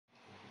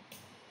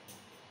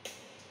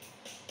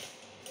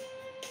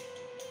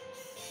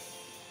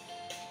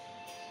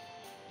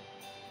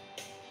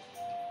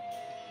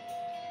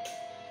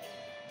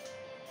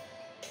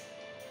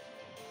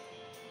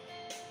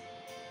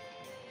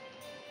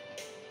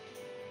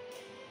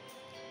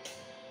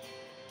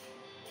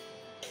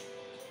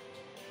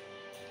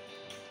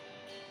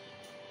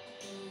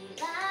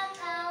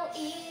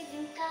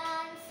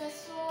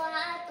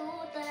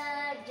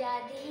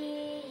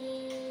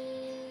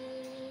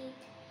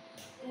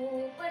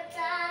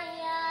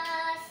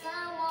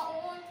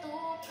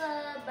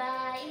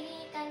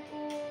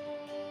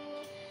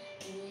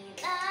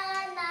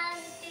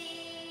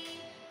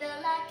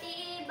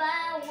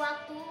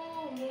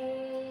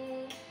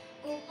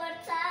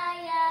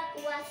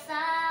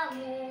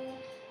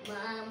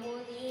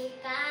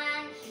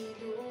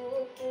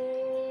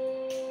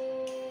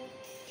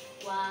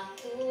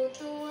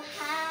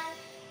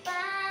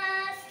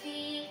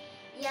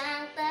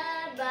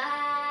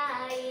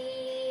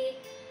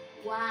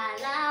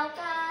Walau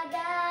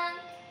kadang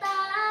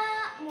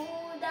tak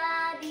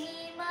mudah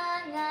dimengerti,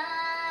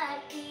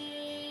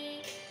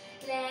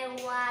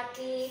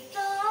 lewati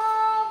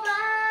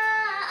cobaan,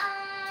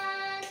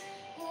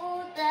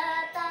 ku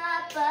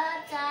tetap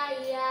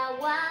percaya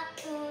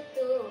waktu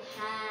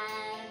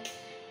Tuhan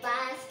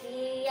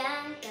pasti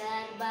yang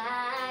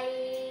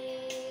terbaik.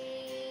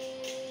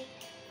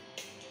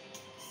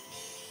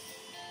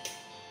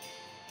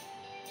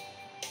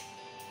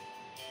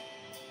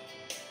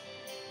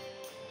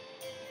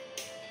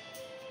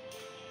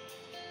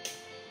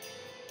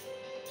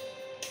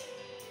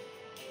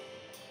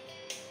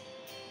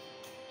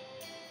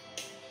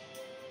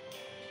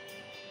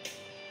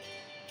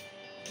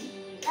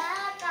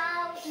 Bila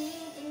kau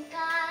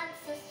izinkan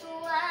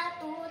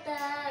sesuatu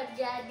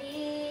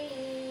terjadi,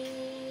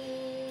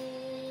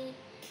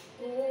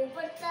 ku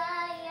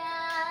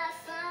percaya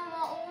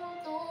semua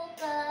untuk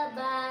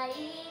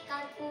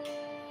kebaikanku.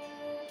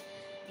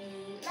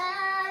 Bila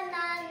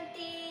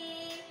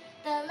nanti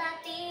telah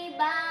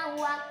tiba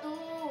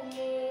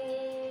waktumu,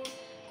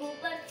 ku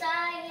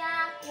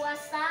percaya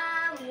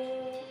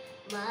kuasa-Mu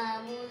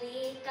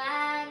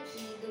memulihkan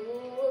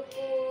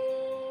hidupku.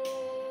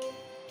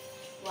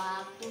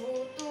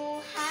 Waktu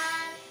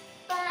Tuhan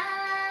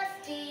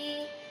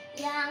pasti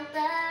yang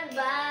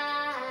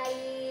terbaik,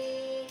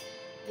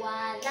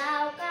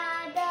 walau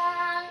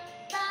kadang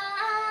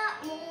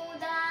tak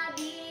mudah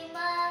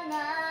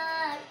dimengerti,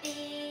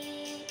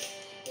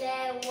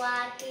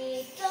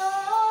 lewati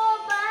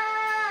cobaan,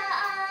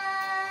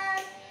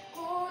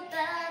 ku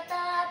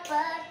tetap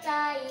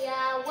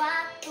percaya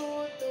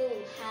waktu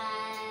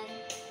Tuhan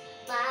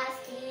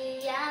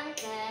pasti yang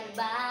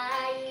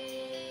terbaik.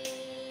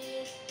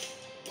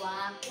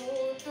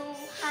 Waktu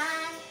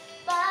Tuhan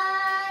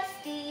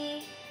pasti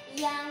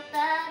yang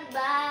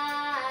terbaik.